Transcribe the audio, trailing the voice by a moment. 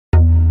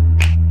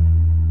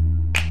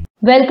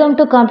Welcome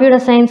to Computer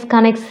Science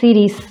Connect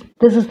series.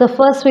 This is the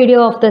first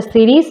video of the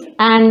series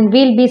and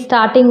we'll be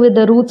starting with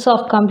the roots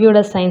of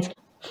computer science.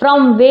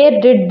 From where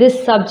did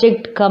this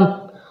subject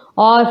come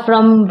or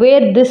from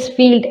where this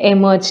field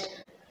emerged?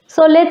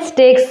 So let's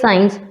take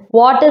science.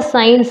 What is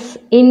science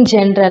in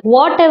general?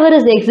 Whatever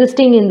is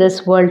existing in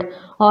this world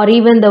or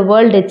even the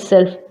world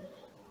itself.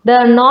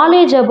 The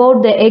knowledge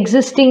about the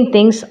existing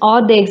things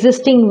or the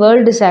existing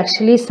world is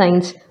actually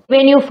science.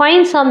 When you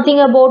find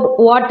something about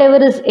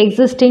whatever is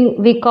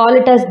existing, we call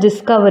it as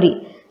discovery.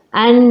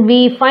 And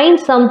we find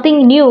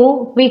something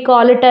new, we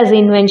call it as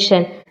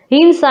invention.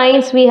 In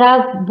science, we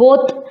have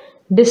both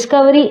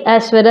discovery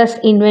as well as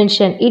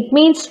invention. It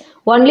means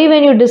only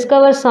when you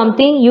discover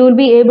something, you will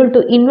be able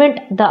to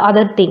invent the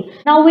other thing.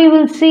 Now we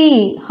will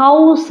see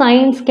how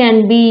science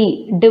can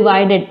be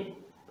divided.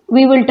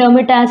 We will term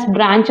it as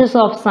branches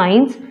of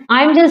science.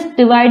 I'm just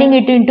dividing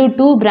it into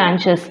two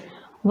branches.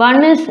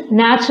 One is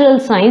natural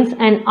science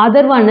and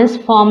other one is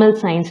formal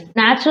science.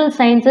 Natural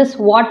science is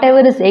whatever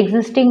is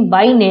existing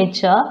by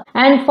nature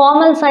and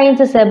formal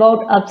science is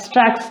about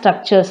abstract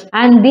structures,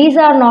 and these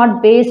are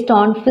not based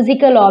on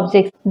physical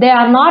objects. They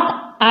are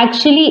not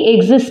actually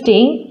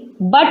existing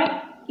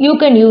but you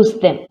can use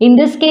them. In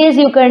this case,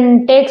 you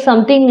can take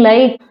something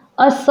like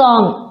a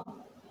song.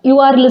 You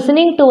are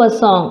listening to a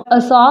song. A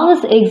song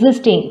is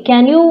existing.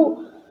 Can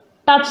you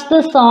touch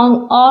the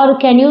song or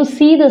can you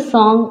see the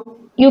song?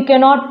 You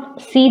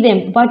cannot see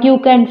them, but you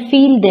can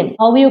feel them.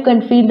 How you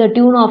can feel the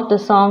tune of the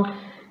song?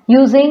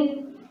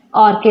 Using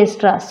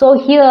orchestra. So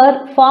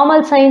here,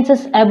 formal science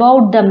is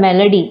about the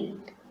melody,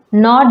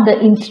 not the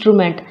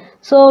instrument.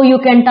 So you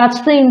can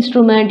touch the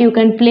instrument, you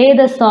can play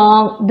the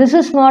song. This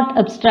is not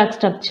abstract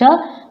structure,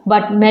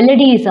 but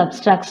melody is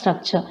abstract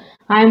structure.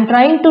 I am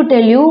trying to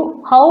tell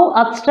you how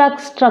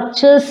abstract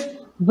structures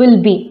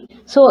will be.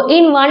 So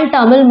in one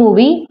Tamil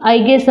movie, I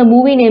guess the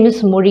movie name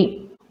is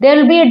Mori. There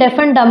will be a deaf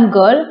and dumb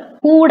girl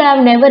who would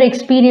have never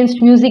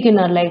experienced music in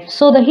her life.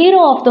 So the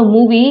hero of the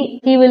movie,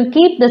 he will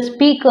keep the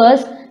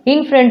speakers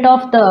in front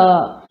of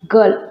the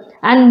girl.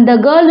 And the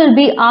girl will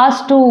be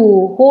asked to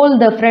hold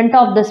the front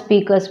of the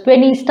speakers.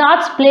 When he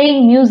starts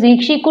playing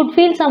music, she could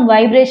feel some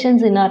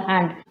vibrations in her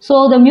hand.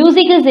 So the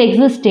music is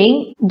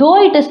existing,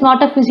 though it is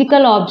not a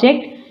physical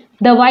object.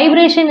 The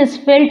vibration is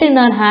felt in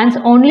her hands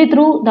only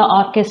through the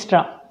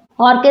orchestra.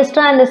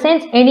 Orchestra in the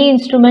sense any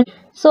instrument.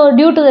 So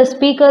due to the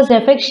speaker's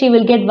effect, she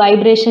will get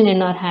vibration in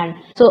her hand.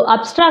 So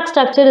abstract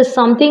structure is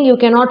something you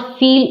cannot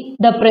feel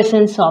the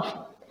presence of.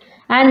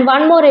 And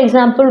one more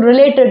example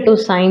related to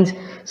science.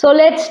 So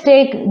let's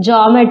take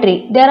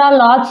geometry. There are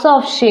lots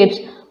of shapes.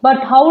 But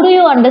how do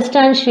you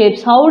understand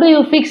shapes? How do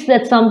you fix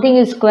that something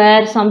is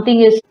square,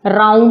 something is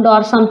round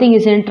or something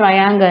is in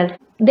triangle?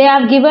 They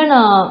have given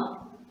a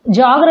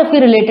geography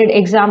related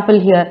example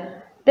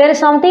here. There is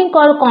something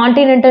called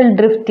continental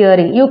drift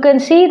theory. You can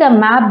see the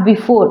map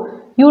before.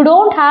 You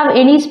don't have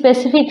any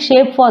specific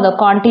shape for the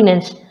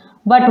continents.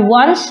 But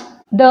once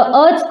the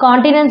Earth's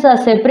continents are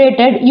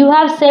separated, you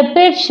have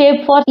separate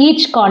shape for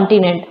each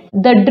continent.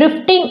 The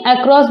drifting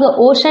across the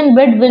ocean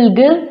bed will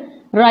give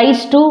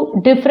rise to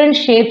different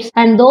shapes,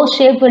 and those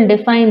shapes will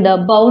define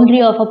the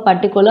boundary of a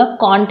particular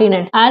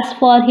continent. As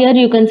for here,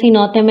 you can see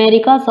North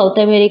America, South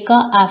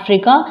America,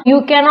 Africa.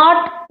 You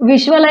cannot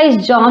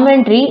visualize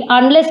geometry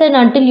unless and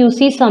until you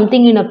see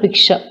something in a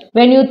picture.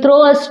 When you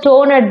throw a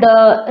stone at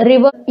the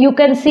river, you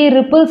can see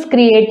ripples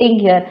creating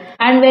here.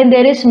 And when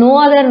there is no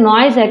other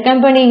noise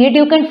accompanying it,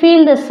 you can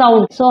feel the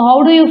sound. So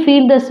how do you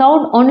feel the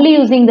sound? Only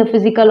using the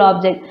physical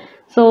object.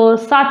 So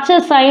such a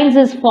science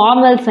is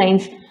formal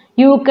science.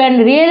 You can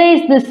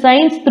realize this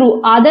science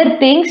through other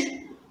things,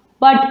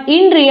 but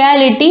in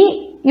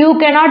reality, you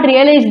cannot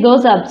realize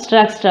those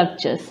abstract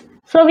structures.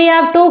 So we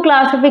have two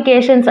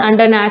classifications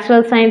under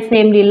natural science,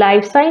 namely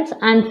life science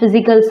and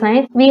physical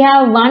science. We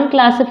have one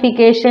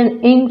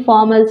classification in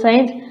formal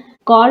science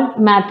called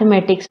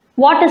mathematics.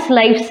 What is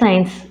life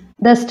science?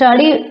 The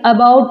study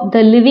about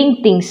the living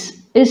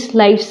things is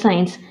life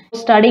science.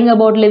 Studying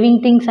about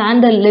living things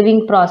and the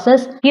living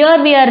process.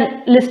 Here we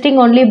are listing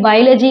only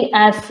biology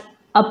as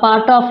a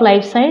part of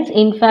life science.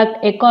 In fact,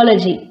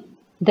 ecology,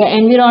 the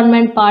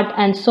environment part,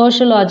 and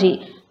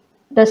sociology,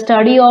 the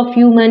study of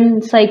human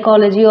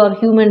psychology or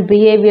human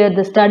behavior,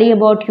 the study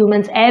about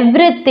humans,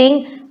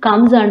 everything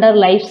comes under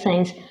life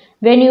science.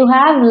 When you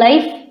have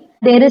life,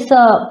 there is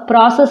a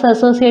process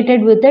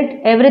associated with it.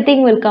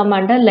 Everything will come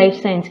under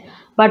life science.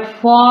 But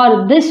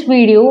for this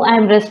video, I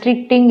am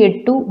restricting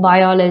it to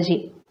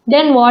biology.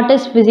 Then what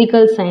is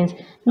physical science?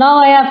 Now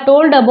I have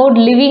told about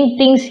living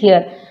things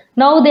here.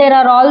 Now there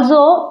are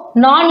also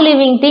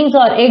non-living things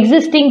or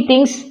existing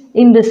things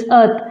in this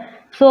earth.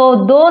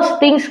 So those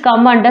things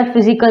come under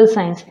physical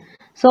science.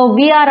 So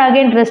we are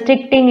again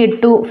restricting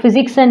it to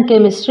physics and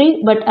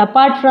chemistry. But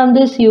apart from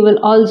this, you will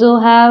also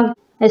have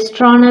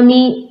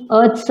astronomy,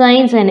 earth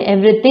science and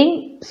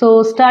everything.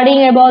 So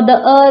studying about the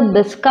earth,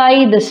 the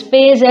sky, the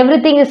space,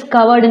 everything is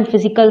covered in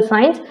physical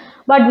science.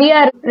 But we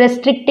are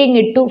restricting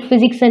it to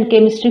physics and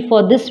chemistry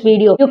for this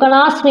video. You can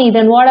ask me,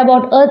 then what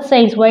about earth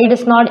science? Why it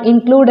is not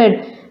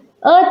included?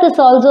 Earth is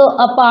also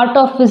a part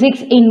of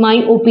physics in my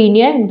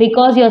opinion,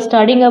 because you're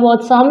studying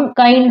about some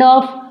kind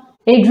of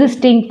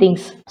existing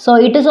things. So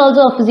it is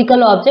also a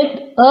physical object.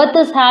 Earth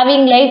is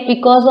having life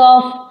because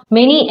of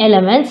many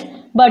elements,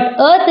 but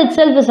Earth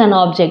itself is an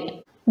object.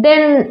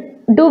 Then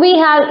do we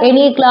have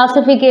any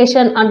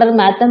classification under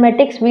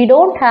mathematics? We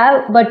don't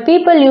have, but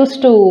people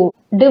used to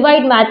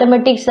divide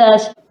mathematics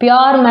as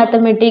pure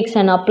mathematics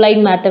and applied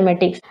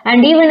mathematics.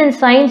 And even in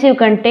science, you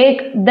can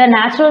take the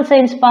natural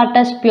science part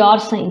as pure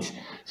science.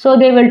 So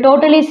they will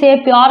totally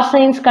say pure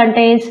science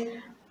contains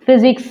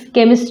physics,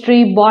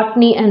 chemistry,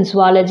 botany and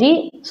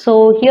zoology.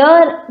 So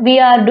here we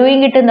are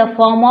doing it in the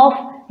form of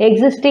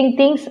existing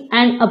things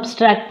and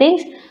abstract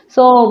things.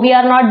 So we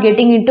are not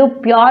getting into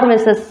pure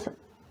versus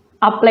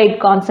applied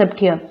concept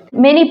here.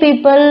 Many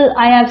people,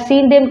 I have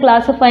seen them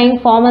classifying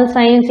formal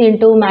science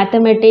into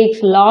mathematics,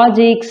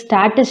 logic,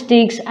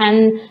 statistics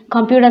and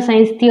computer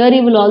science.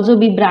 Theory will also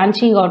be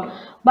branching out.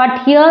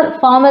 But here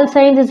formal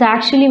science is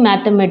actually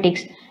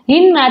mathematics.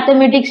 In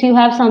mathematics, you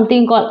have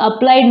something called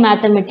applied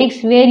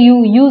mathematics, where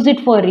you use it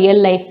for real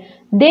life.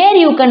 There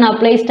you can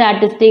apply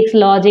statistics,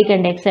 logic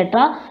and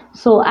etc.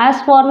 So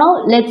as for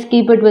now, let's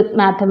keep it with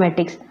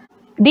mathematics.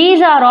 These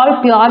are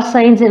all pure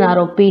science in our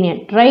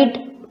opinion, right?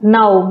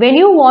 Now, when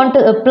you want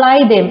to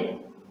apply them,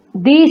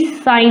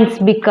 these science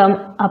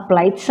become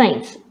applied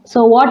science.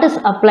 So what is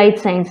applied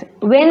science?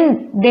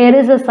 When there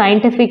is a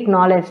scientific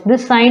knowledge,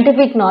 this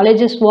scientific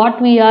knowledge is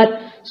what we are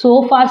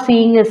so far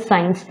seeing as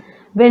science.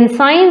 When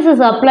science is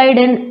applied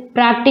in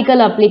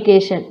practical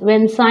application,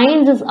 when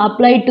science is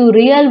applied to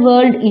real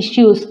world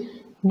issues,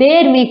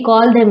 there we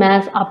call them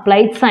as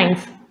applied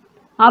science.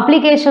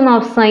 Application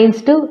of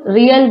science to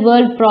real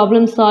world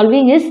problem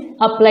solving is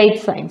applied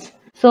science.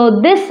 So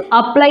this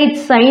applied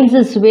science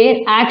is where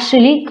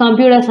actually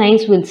computer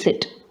science will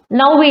sit.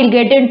 Now we'll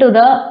get into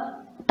the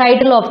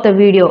title of the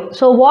video.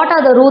 So what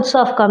are the roots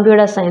of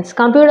computer science?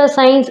 Computer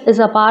science is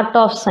a part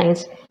of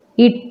science.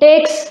 It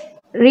takes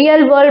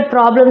real world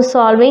problem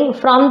solving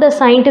from the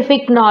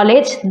scientific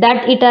knowledge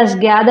that it has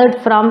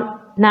gathered from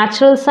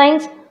natural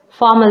science,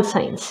 formal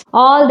science.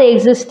 All the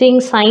existing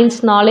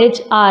science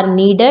knowledge are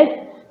needed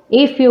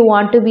if you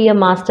want to be a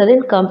master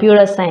in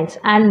computer science,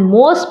 and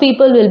most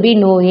people will be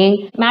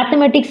knowing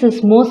mathematics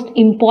is most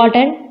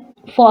important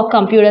for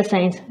computer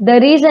science. The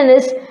reason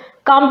is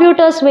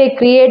computers were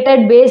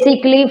created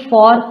basically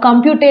for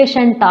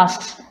computation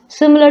tasks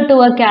similar to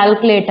a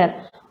calculator.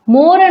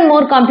 More and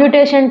more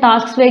computation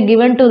tasks were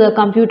given to the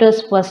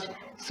computers first,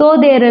 so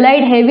they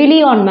relied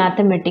heavily on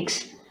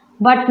mathematics.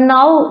 But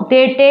now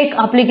they take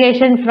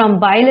application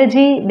from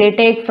biology, they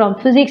take from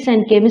physics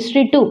and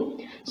chemistry too.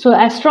 So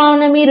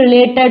astronomy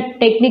related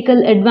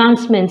technical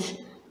advancements,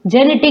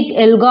 genetic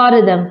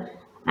algorithm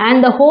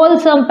and the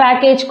wholesome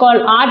package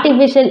called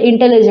artificial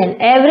intelligence,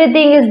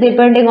 everything is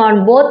depending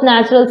on both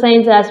natural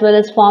science as well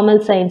as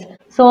formal science.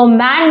 So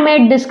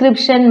man-made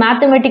description,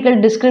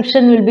 mathematical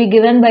description will be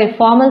given by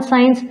formal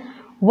science,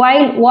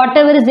 while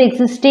whatever is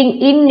existing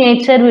in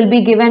nature will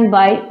be given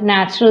by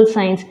natural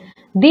science.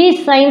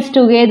 These science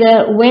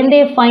together, when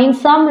they find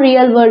some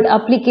real world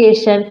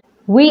application,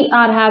 we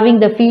are having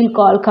the field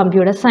called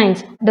computer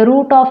science. The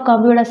root of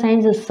computer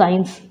science is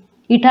science.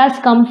 It has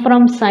come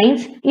from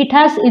science. It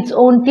has its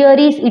own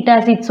theories, it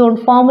has its own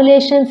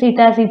formulations, it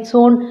has its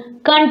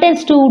own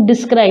contents to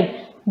describe.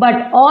 But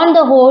on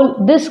the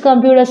whole, this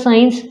computer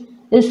science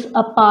is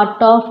a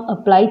part of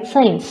applied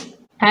science,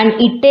 and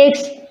it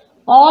takes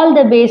all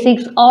the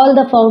basics, all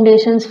the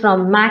foundations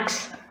from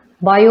maths,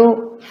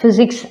 bio,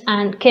 physics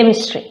and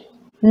chemistry.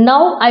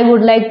 Now I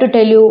would like to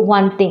tell you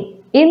one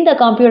thing. In the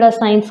Computer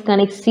Science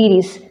Connect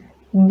series,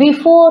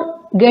 before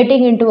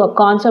getting into a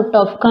concept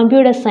of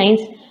computer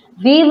science,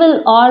 we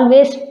will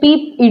always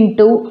peep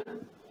into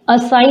a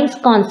science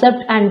concept,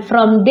 and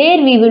from there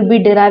we will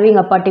be deriving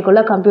a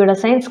particular computer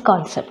science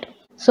concept.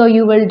 So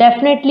you will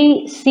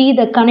definitely see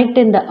the connect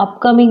in the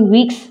upcoming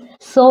weeks,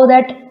 so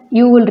that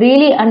you will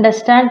really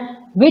understand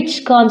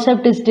which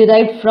concept is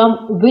derived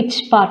from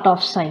which part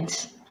of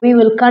science. We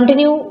will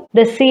continue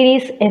the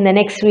series in the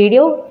next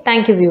video.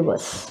 Thank you,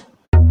 viewers.